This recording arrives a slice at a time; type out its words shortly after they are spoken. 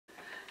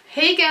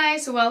Hey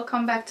guys,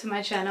 welcome back to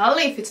my channel.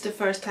 If it's the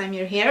first time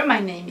you're here, my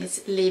name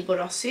is Li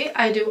Borossy.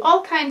 I do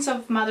all kinds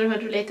of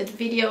motherhood related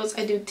videos.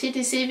 I do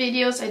TTC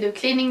videos, I do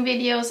cleaning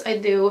videos, I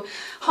do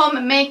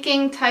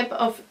homemaking type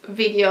of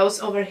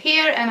videos over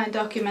here, and I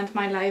document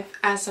my life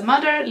as a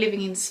mother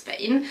living in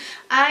Spain.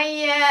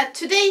 I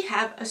today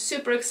have a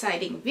super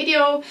exciting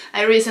video.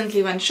 I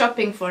recently went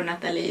shopping for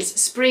Natalie's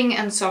spring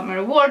and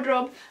summer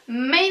wardrobe,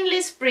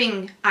 mainly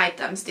spring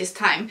items this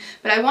time,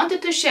 but I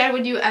wanted to share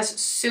with you as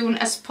soon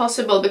as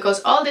possible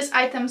because all these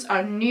items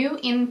are new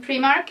in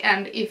Primark,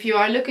 and if you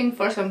are looking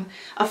for some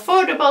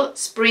affordable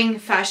spring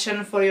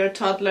fashion for your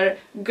toddler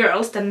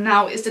girls, then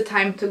now is the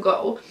time to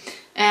go.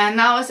 And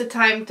now is the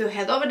time to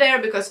head over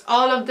there because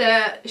all of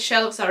the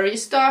shelves are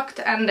restocked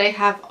and they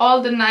have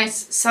all the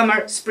nice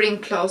summer spring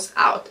clothes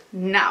out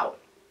now.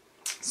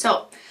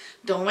 So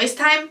don't waste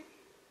time.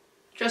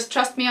 Just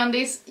trust me on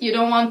this. You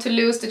don't want to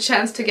lose the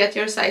chance to get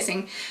your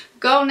sizing.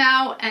 Go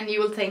now and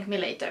you will thank me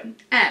later.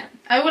 And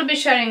I will be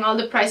sharing all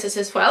the prices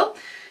as well.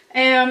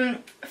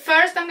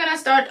 First I'm gonna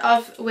start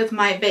off with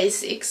my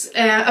basics.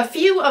 A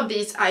few of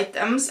these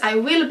items I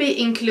will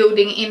be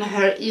including in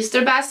her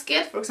Easter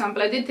basket. For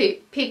example, I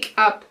did pick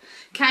up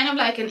kind of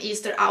like an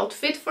Easter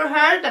outfit for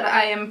her that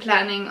I am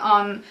planning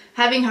on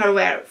having her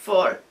wear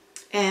for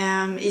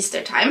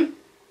Easter time.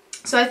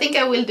 So I think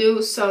I will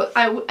do so.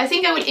 I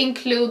think I will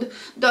include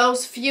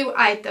those few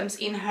items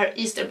in her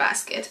Easter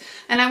basket.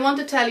 And I want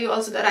to tell you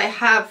also that I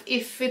have,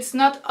 if it's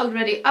not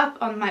already up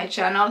on my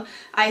channel,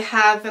 I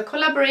have a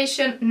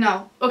collaboration.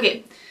 No,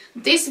 okay.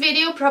 This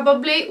video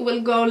probably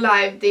will go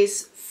live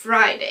this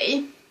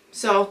Friday.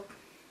 So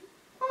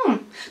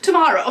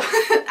tomorrow.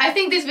 I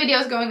think this video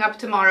is going up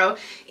tomorrow.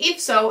 If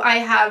so, I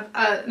have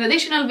an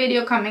additional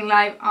video coming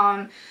live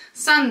on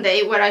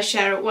Sunday where I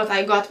share what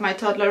I got my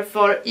toddler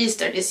for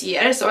Easter this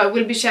year. So I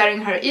will be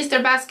sharing her Easter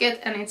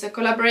basket, and it's a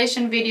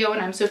collaboration video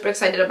and I'm super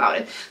excited about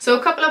it. So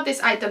a couple of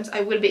these items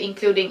I will be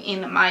including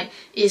in my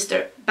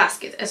Easter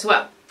basket as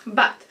well.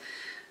 But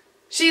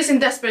she is in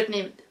desperate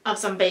need of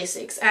some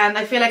basics, and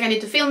I feel like I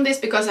need to film this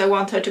because I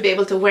want her to be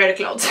able to wear the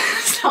clothes.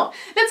 So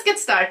let's get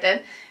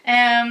started.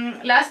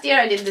 Last year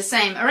I did the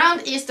same.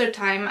 Around Easter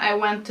time I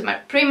went to my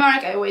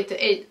Primark, I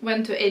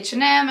went to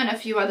H&M and a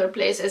few other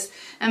places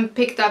and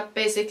picked up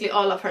basically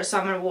all of her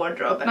summer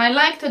wardrobe. And I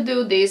like to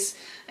do this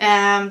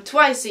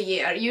twice a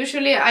year.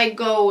 Usually I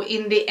go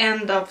in the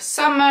end of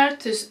summer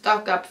to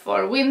stock up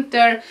for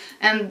winter,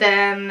 and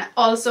then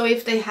also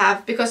if they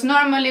have, because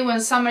normally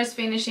when summer is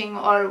finishing,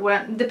 or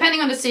when,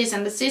 depending on the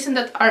season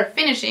that are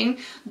finishing,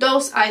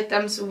 those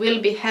items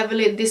will be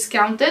heavily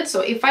discounted.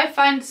 So if I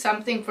find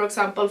something, for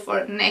example,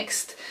 for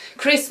next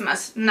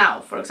Christmas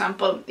now, for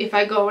example, if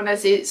I go and I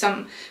see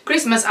some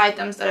Christmas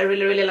items that I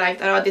really like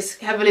that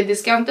are heavily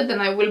discounted, then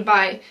I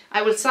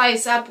will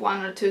size up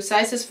 1 or 2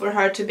 sizes for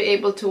her to be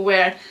able to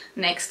wear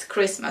next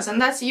Christmas.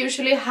 And that's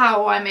usually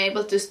how I'm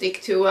able to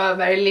stick to a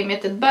very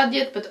limited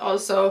budget, but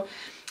also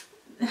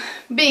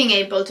being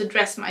able to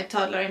dress my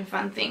toddler in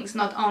fun things,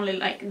 not only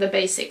like the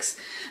basics.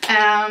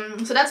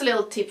 So that's a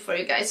little tip for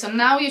you guys. So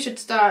now you should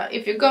start,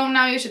 if you go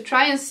now, you should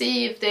try and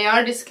see if they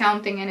are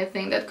discounting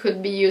anything that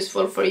could be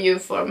useful for you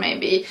for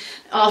maybe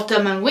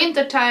autumn and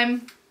winter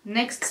time,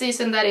 next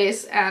season that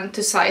is, and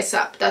to size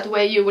up. That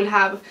way you will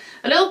have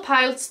a little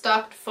pile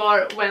stocked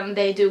for when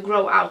they do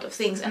grow out of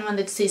things and when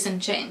the season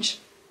change.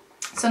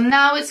 So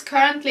now it's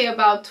currently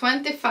about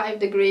 25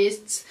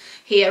 degrees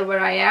here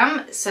where I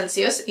am,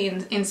 Celsius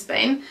in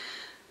Spain,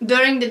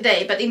 during the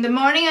day, but in the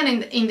morning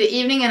and in the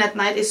evening and at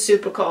night is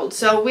super cold.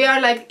 So we are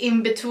like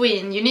in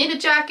between. You need a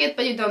jacket,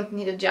 but you don't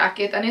need a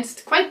jacket, and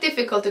it's quite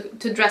difficult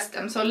to dress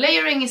them. So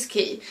layering is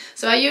key.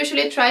 So I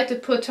usually try to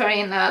put her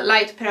in a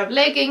light pair of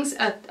leggings,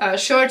 a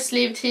short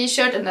sleeve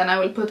t-shirt, and then I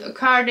will put a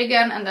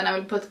cardigan, and then I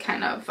will put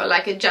kind of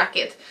like a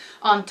jacket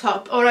on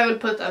top, or I will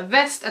put a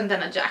vest and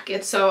then a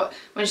jacket. So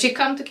when she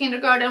comes to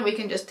kindergarten, we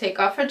can just take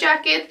off her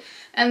jacket,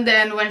 and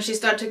then when she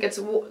starts to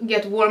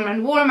get warmer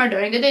and warmer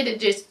during the day,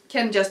 they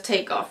can just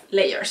take off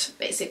layers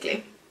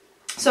basically.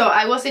 So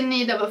I was in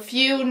need of a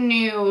few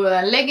new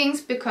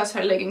leggings because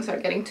her leggings are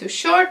getting too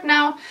short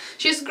now.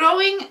 She's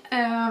growing,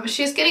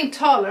 she's getting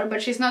taller,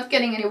 but she's not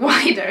getting any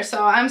wider,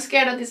 so I'm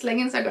scared that these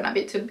leggings are gonna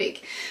be too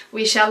big.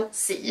 We shall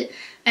see.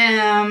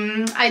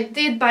 I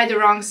did buy the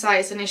wrong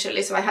size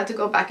initially, so I had to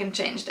go back and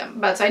change them.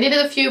 But so I needed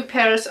a few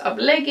pairs of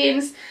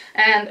leggings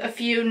and a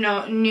few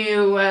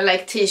new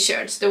like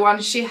t-shirts. The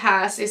one she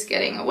has is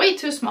getting way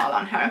too small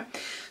on her.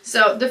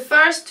 So the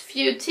first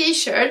few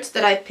t-shirts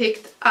that I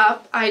picked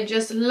up, I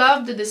just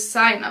love the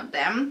design of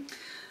them.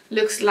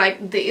 Looks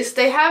like this.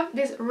 They have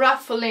this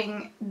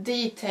ruffling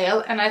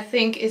detail, and I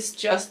think it's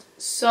just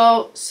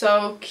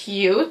so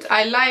cute.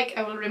 I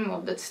will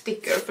remove the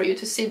sticker for you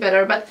to see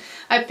better, but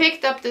I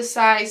picked up the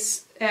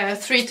size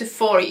 3 to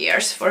 4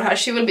 years for her.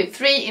 She will be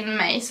 3 in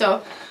May,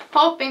 so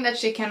hoping that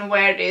she can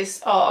wear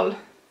this all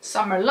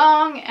summer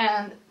long,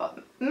 and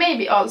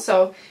maybe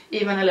also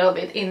even a little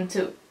bit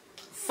into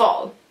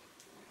fall.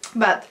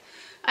 But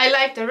I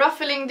like the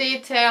ruffling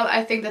detail.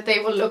 I think that they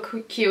will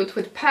look cute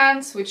with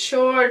pants, with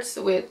shorts,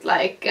 with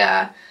like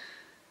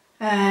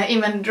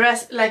even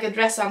dress like a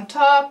dress on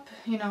top,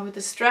 you know, with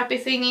the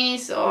strappy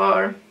thingies,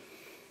 or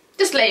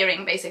just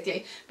layering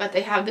basically. But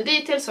they have the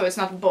details, so it's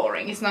not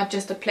boring. It's not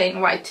just a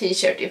plain white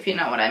t-shirt, if you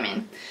know what I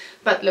mean.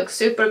 But looks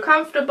super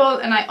comfortable,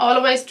 and I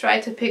always try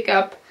to pick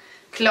up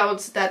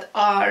clothes that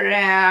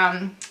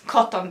are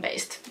cotton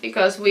based,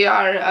 because we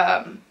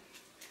are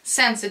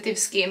sensitive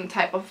skin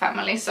type of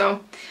family,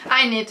 so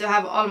I need to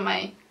have all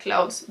my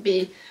clothes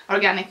be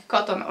organic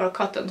cotton or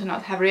cotton to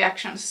not have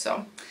reactions.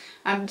 So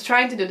I'm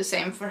trying to do the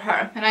same for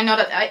her, and I know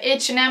that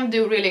H&M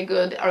do really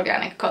good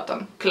organic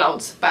cotton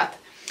clothes. But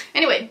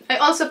anyway, I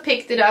also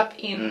picked it up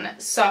in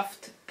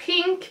soft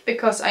pink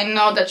because I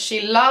know that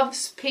she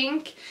loves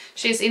pink.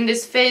 She's in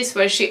this phase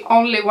where she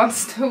only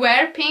wants to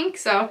wear pink,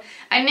 so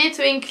I need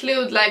to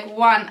include like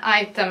one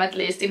item at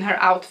least in her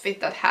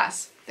outfit that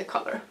has the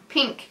color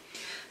pink.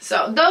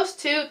 So those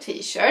two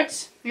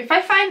t-shirts, if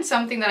I find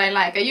something that I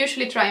like, I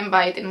usually try and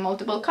buy it in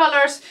multiple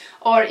colors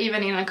or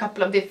even in a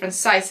couple of different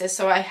sizes,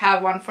 so I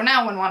have one for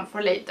now and one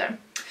for later.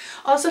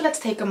 Also, let's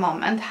take a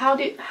moment. How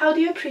do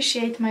you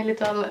appreciate my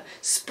little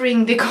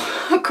spring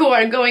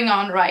decor going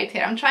on right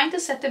here? I'm trying to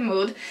set the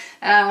mood.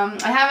 I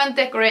haven't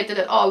decorated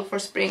at all for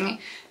spring,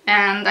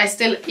 and I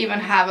still even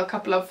have a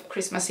couple of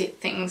Christmassy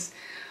things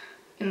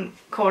in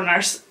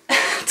corners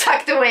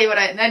tucked away, but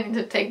I need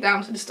to take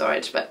down to the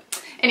storage. But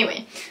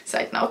anyway,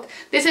 side note,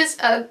 this is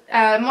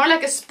a more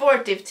like a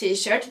sportive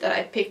t-shirt that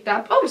I picked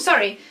up. Oh,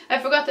 sorry, I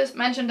forgot to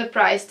mention the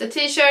price. The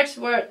t-shirts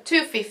were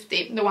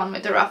 $2.50, the one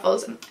with the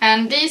ruffles,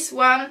 and this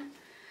was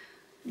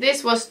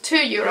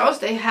 €2.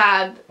 They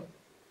had,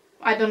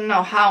 I don't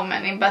know how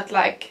many, but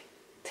like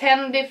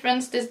 10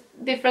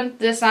 different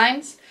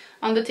designs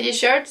on the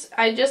t-shirts.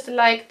 I just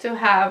like to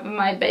have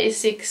my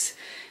basics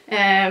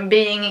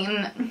being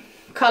in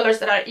colors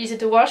that are easy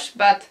to wash,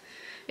 but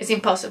it's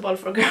impossible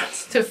for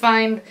girls to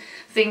find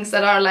things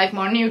that are like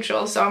more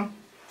neutral. So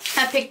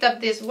I picked up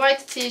this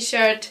white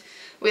t-shirt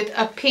with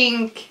a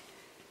pink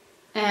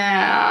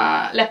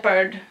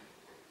leopard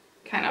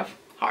kind of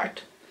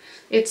heart.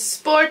 It's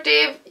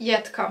sportive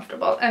yet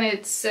comfortable, and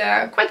it's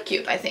quite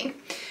cute, I think.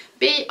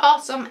 Be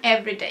awesome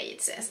every day,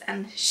 it says,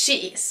 and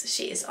she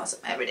is awesome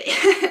every day.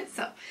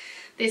 So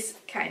this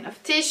kind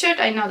of t-shirt,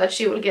 I know that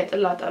she will get a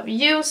lot of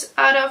use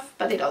out of,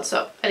 but it's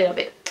also a little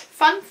bit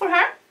fun for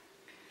her.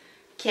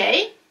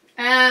 Okay.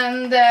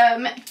 And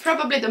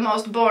probably the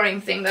most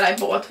boring thing that I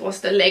bought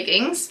was the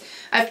leggings.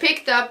 I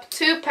picked up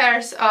two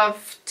packs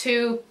of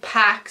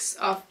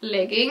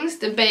leggings,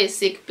 the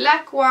basic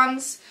black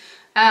ones.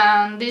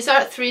 These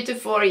are 3 to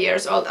 4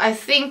 years old. I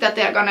think that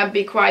they're gonna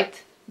be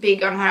quite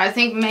big on her. I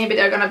think maybe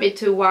they're gonna be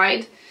too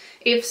wide.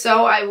 If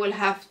so, I will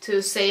have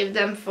to save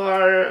them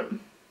for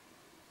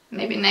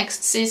maybe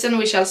next season,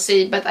 we shall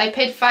see. But I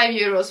paid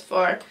 €5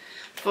 for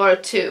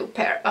 2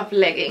 pair of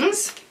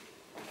leggings.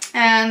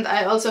 And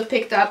I also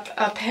picked up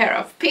a pair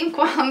of pink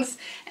ones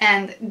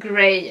and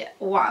grey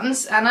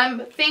ones. And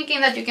I'm thinking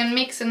that you can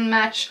mix and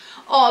match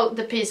all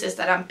the pieces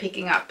that I'm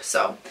picking up.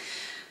 So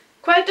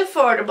quite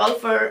affordable.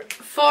 For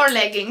 4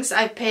 leggings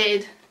I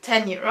paid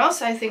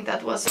 €10. I think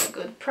that was a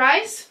good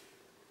price.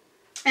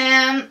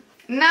 And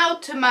now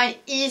to my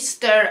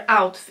Easter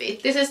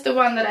outfit. This is the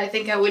one that I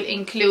think I will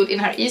include in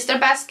her Easter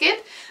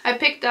basket. I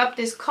picked up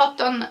this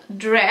cotton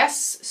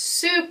dress,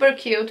 super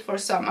cute for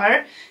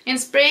summer. In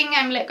spring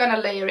I'm gonna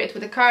layer it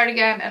with a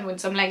cardigan and with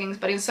some leggings,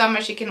 but in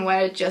summer she can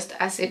wear it just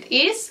as it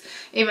is.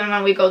 Even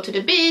when we go to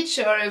the beach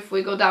or if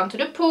we go down to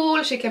the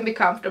pool, she can be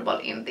comfortable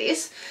in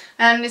this.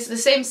 And it's the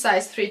same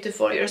size, 3 to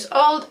 4 years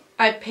old.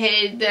 I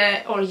paid,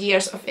 or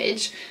years of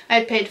age,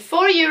 I paid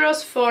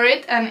 €4 for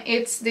it, and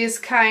it's this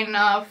kind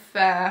of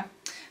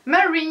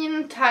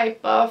marine type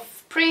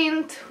of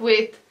print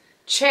with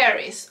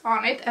cherries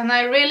on it, and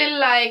I really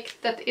like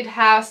that it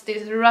has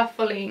this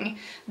ruffling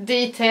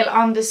detail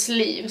on the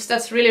sleeves.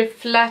 That's really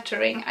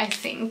flattering, I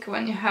think,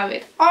 when you have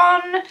it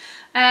on,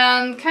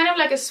 and kind of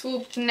like a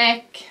swooped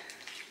neck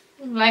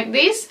like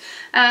this.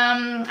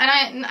 And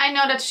I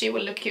know that she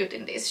will look cute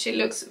in this. She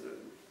looks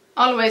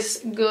always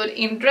good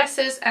in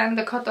dresses, and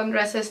the cotton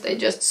dresses, they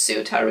just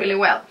suit her really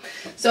well.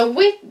 So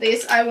with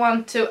this I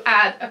want to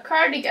add a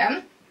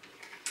cardigan,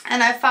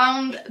 and I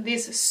found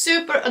this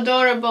super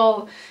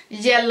adorable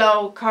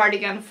yellow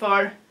cardigan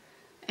for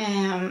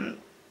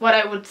what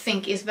I would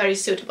think is very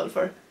suitable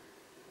for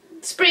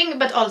spring,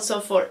 but also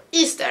for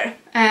Easter.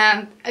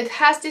 And it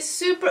has this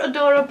super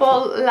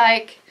adorable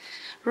like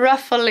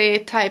ruffly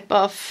type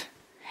of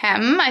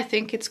hem, I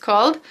think it's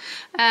called,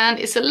 and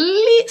it's a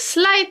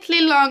slightly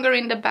longer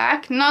in the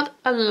back, not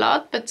a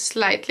lot, but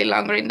slightly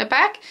longer in the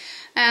back,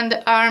 and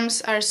the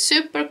arms are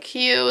super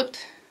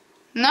cute,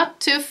 not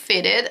too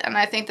fitted, and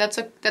I think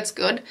that's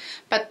good,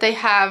 but they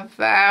have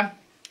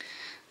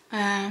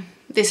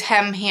this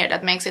hem here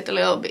that makes it a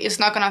little bit, it's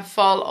not gonna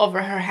fall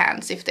over her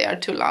hands if they are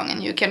too long,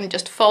 and you can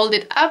just fold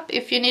it up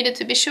if you need it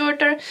to be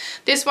shorter.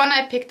 This one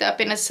I picked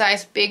up in a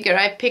size bigger.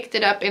 I picked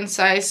it up in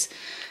size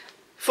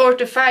 4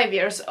 to 5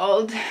 years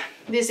old,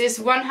 This is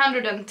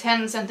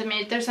 110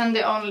 centimeters and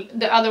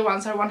the other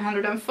ones are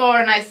 104,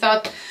 and I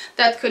thought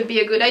that could be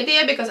a good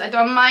idea because I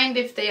don't mind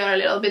if they are a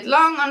little bit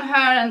long on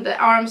her, and the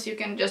arms you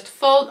can just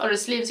fold, or the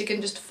sleeves you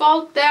can just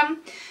fold them,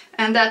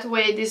 and that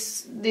way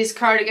this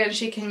cardigan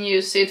she can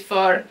use it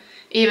for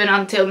even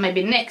until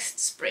maybe next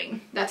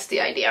spring. That's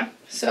the idea.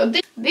 So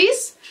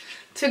this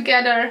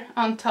together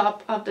on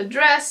top of the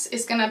dress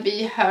is gonna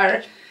be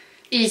her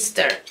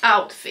Easter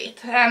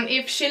outfit, and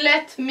if she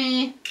let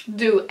me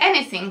do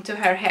anything to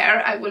her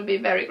hair I will be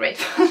very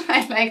grateful.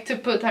 I like to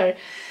put her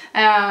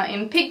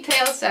in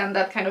pigtails and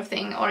that kind of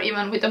thing, or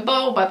even with a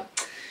bow,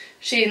 but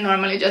she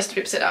normally just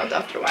rips it out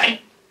after a while.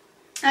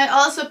 I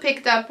also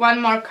picked up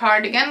one more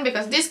cardigan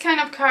because this kind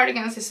of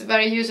cardigans is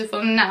very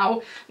useful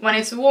now when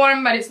it's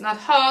warm but it's not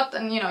hot,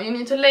 and you know, you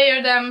need to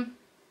layer them,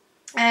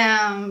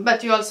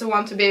 but you also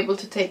want to be able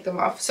to take them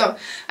off. So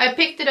I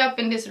picked it up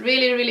in this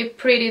really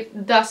pretty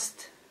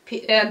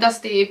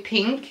dusty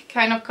pink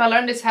kind of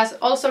color. This has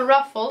also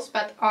ruffles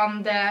but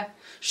on the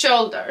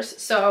shoulders,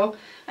 so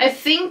I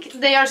think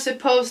they are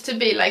supposed to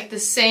be like the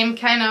same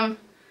kind of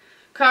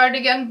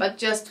cardigan but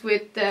just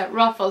with the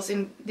ruffles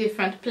in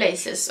different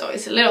places, so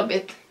it's a little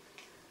bit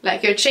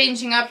like you're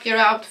changing up your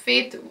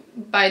outfit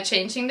by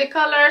changing the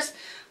colors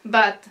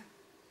but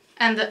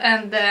and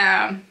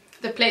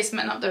the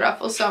placement of the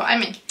ruffles. So I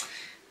mean,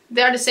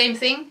 they are the same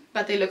thing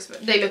but they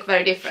look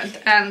very different,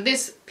 and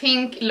this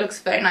pink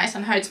looks very nice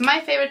on her. It's my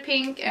favorite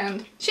pink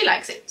and she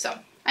likes it, so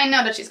I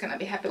know that she's gonna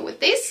be happy with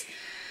this.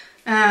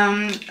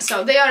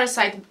 So they are a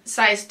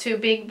size too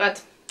big,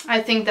 but I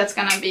think that's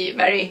gonna be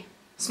very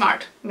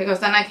smart because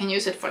then I can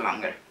use it for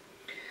longer.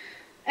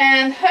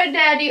 And her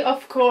daddy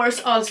of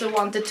course also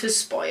wanted to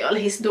spoil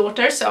his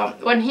daughter, so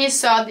when he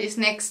saw these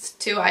next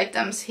two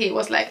items he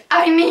was like,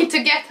 I need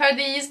to get her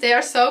these, they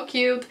are so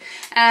cute.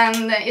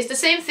 And it's the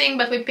same thing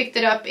but we picked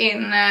it up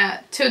in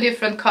two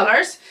different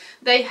colors.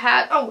 They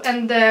had, oh,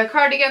 and the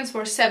cardigans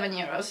were 7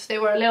 euros. They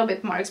were a little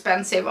bit more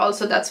expensive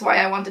also, that's why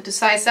I wanted to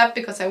size up,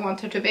 because I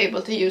want her to be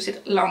able to use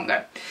it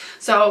longer.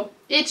 So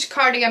each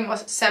cardigan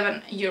was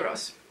 7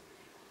 euros.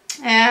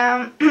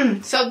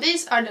 So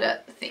these are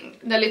the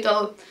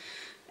little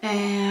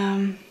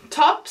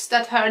tops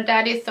that her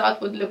daddy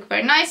thought would look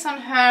very nice on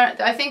her.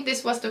 I think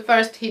this was the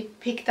first he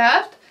picked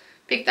up,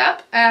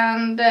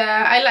 and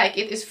I like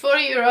it. It's 4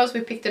 euros.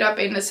 We picked it up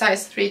in the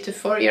size 3 to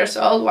 4 years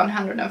old,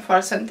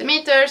 104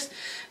 centimeters.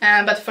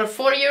 But for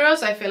 4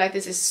 euros I feel like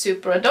this is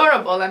super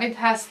adorable, and it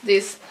has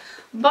this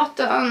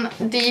button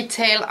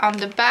detail on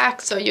the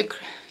back, so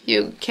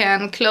you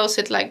can close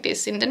it like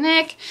this in the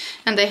neck,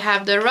 and they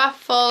have the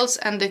ruffles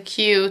and the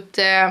cute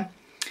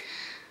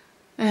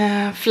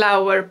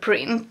flower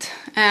print,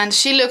 and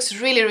she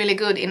looks really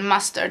good in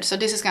mustard, so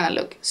this is gonna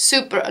look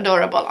super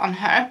adorable on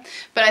her.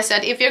 But I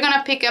said if you're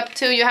gonna pick up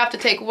two you have to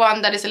take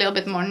one that is a little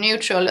bit more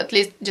neutral, at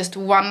least just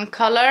one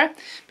color,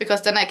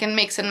 because then I can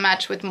mix and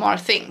match with more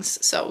things.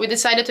 So we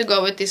decided to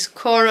go with this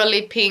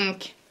corally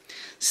pink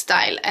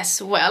style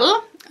as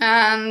well,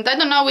 and I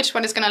don't know which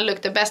one is gonna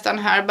look the best on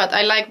her, but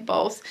I like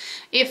both.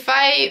 If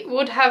I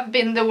would have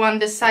been the one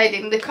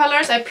deciding the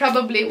colors I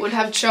probably would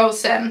have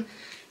chosen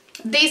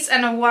this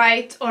and a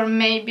white, or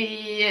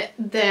maybe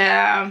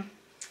the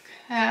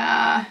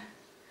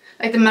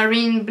like the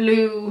marine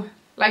blue,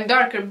 like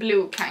darker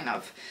blue kind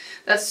of.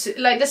 That's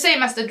like the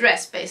same as the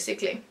dress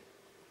basically.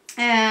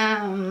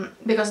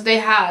 Because they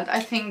had, I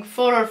think,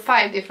 4 or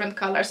 5 different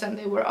colors and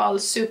they were all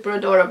super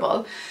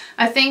adorable.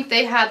 I think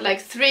they had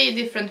like 3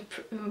 different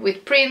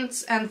with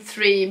prints and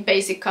 3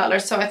 basic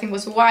colors. So I think it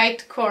was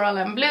white, coral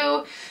and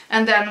blue,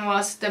 and then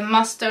was the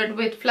mustard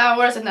with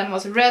flowers, and then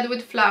was red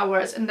with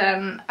flowers, and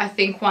then I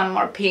think one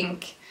more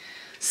pink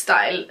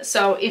style.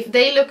 So if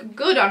they look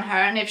good on her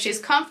and if she's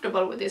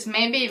comfortable with this,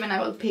 maybe even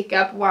I will pick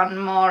up one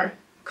more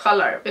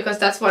color, because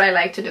that's what I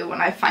like to do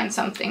when I find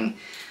something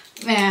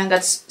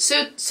that's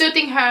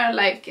suiting her,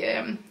 like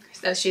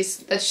that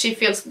she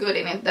feels good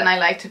in it. Then I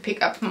like to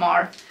pick up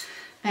more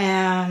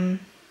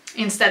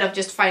instead of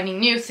just finding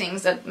new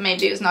things that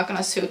maybe is not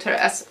gonna suit her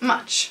as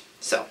much.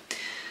 So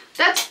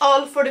that's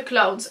all for the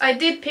clothes. I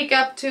did pick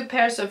up 2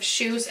 pairs of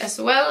shoes as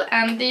well,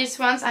 and these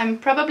ones I'm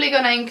probably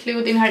gonna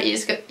include in her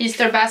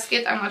Easter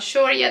basket. I'm not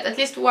sure yet. At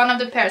least one of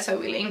the pairs I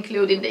will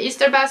include in the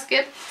Easter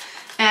basket,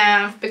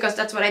 because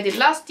that's what I did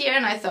last year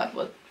and I thought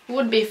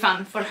would be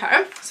fun for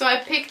her. So I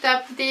picked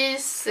up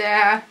these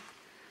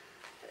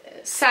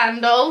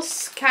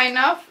sandals kind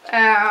of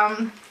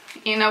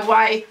in a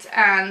white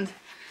and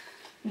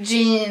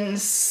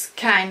jeans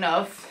kind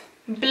of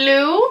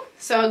blue.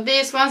 So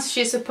these ones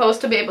she's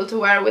supposed to be able to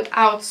wear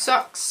without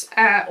socks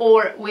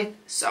or with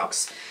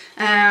socks.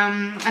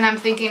 And I'm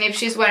thinking if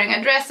she's wearing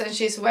a dress and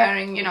she's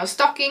wearing, you know,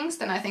 stockings,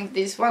 then I think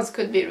these ones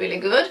could be really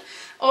good.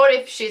 Or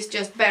if she's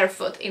just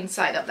barefoot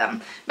inside of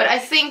them. But I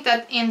think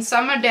that in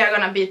summer they're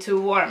gonna be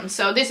too warm.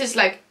 So this is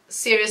like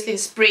seriously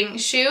spring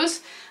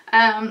shoes.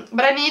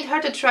 But I need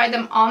her to try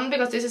them on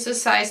because this is a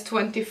size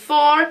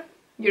 24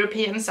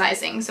 European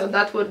sizing. So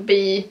that would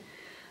be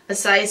a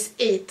size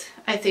 8,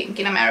 I think,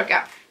 in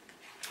America.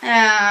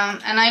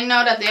 And I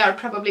know that they are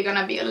probably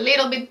gonna be a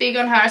little bit big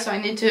on her, so I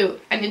need to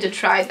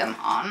try them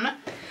on.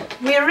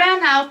 We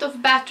ran out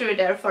of battery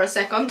there for a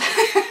second.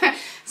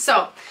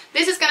 So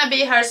this is gonna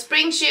be her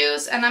spring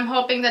shoes, and I'm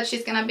hoping that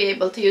she's gonna be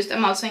able to use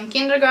them also in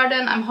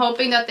kindergarten. I'm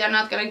hoping that they're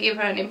not gonna give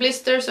her any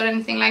blisters or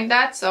anything like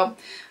that, so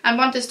I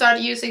want to start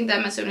using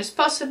them as soon as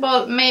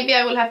possible. Maybe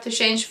I will have to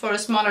change for a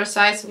smaller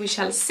size, we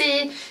shall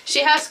see.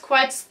 She has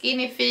quite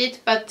skinny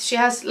feet, but she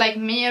has, like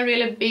me, a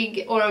really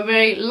big or a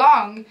very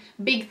long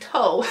big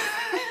toe.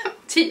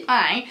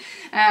 TI.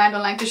 I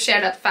don't like to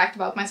share that fact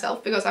about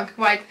myself because I'm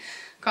quite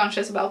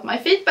conscious about my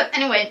feet, but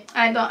anyway,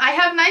 I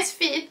have nice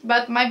feet,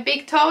 but my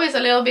big toe is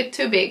a little bit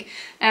too big.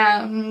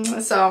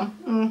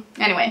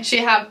 Anyway,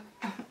 she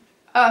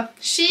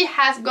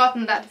has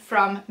gotten that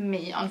from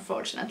me,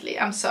 unfortunately.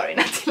 I'm sorry,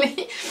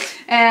 Natalie.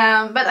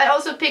 But I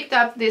also picked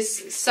up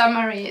this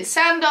summery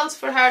sandals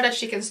for her that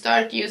she can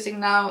start using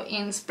now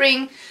in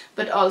spring,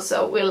 but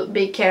also will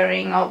be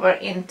carrying over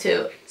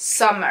into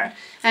summer.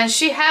 And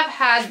she have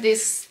had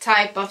this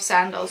type of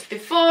sandals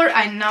before.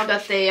 I know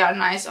that they are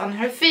nice on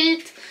her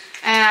feet.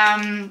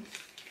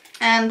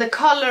 And the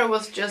color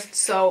was just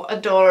so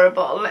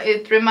adorable.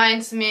 It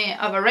reminds me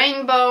of a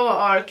rainbow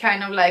or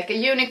kind of like a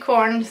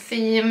unicorn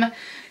theme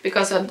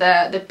because of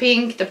the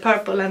pink, the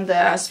purple and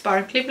the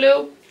sparkly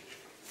blue.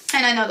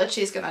 And I know that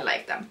she's gonna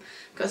like them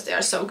because they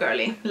are so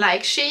girly,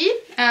 like she.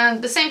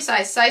 And the same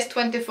size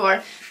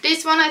 24.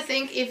 This one, I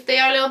think, if they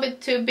are a little bit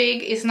too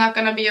big, is not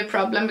gonna be a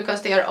problem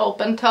because they are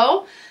open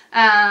toe.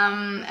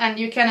 And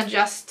you can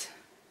adjust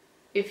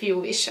if you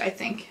wish, I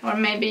think, or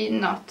maybe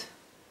not.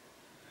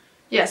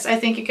 Yes, I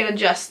think you can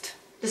adjust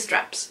the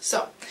straps,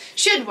 so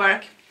should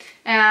work.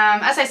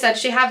 As I said,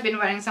 she have been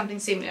wearing something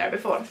similar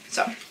before,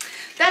 so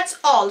that's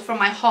all for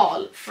my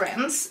haul,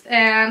 friends.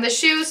 And the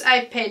shoes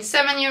I paid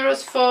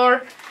 €7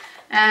 for,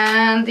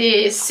 and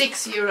the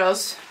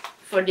 €6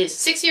 for this.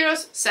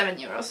 €6,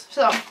 €7.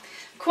 So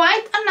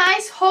quite a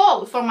nice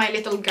haul for my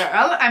little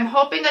girl. I'm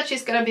hoping that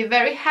she's gonna be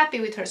very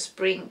happy with her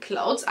spring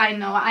clothes. I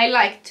know I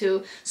like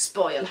to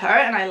spoil her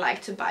and I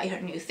like to buy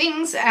her new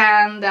things,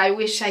 and I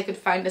wish I could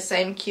find the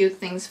same cute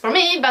things for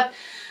me, but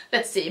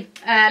let's see.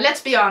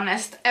 Let's be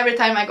honest, every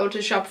time I go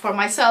to shop for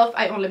myself,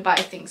 I only buy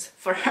things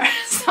for her.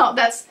 So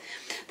that's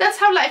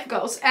how life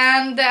goes.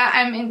 And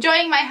I'm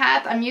enjoying my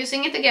hat. I'm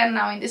using it again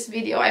now in this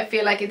video. I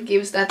feel like it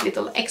gives that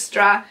little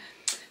extra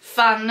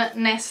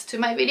funness to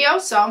my video,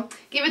 so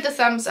give it a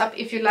thumbs up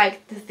if you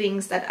like the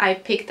things that I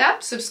picked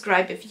up.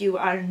 Subscribe if you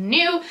are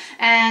new,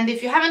 and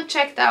if you haven't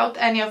checked out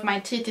any of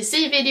my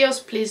TTC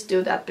videos, please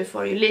do that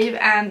before you leave.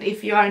 And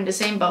if you are in the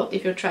same boat,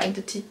 if you're trying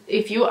to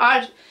if you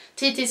are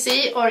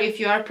TTC or if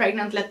you are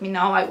pregnant, let me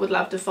know. I would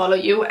love to follow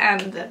you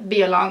and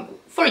be along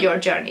for your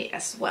journey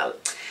as well.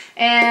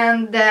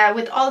 And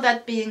with all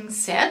that being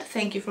said,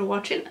 thank you for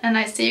watching, and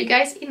I see you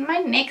guys in my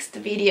next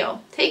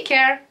video. Take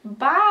care,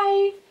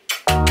 bye!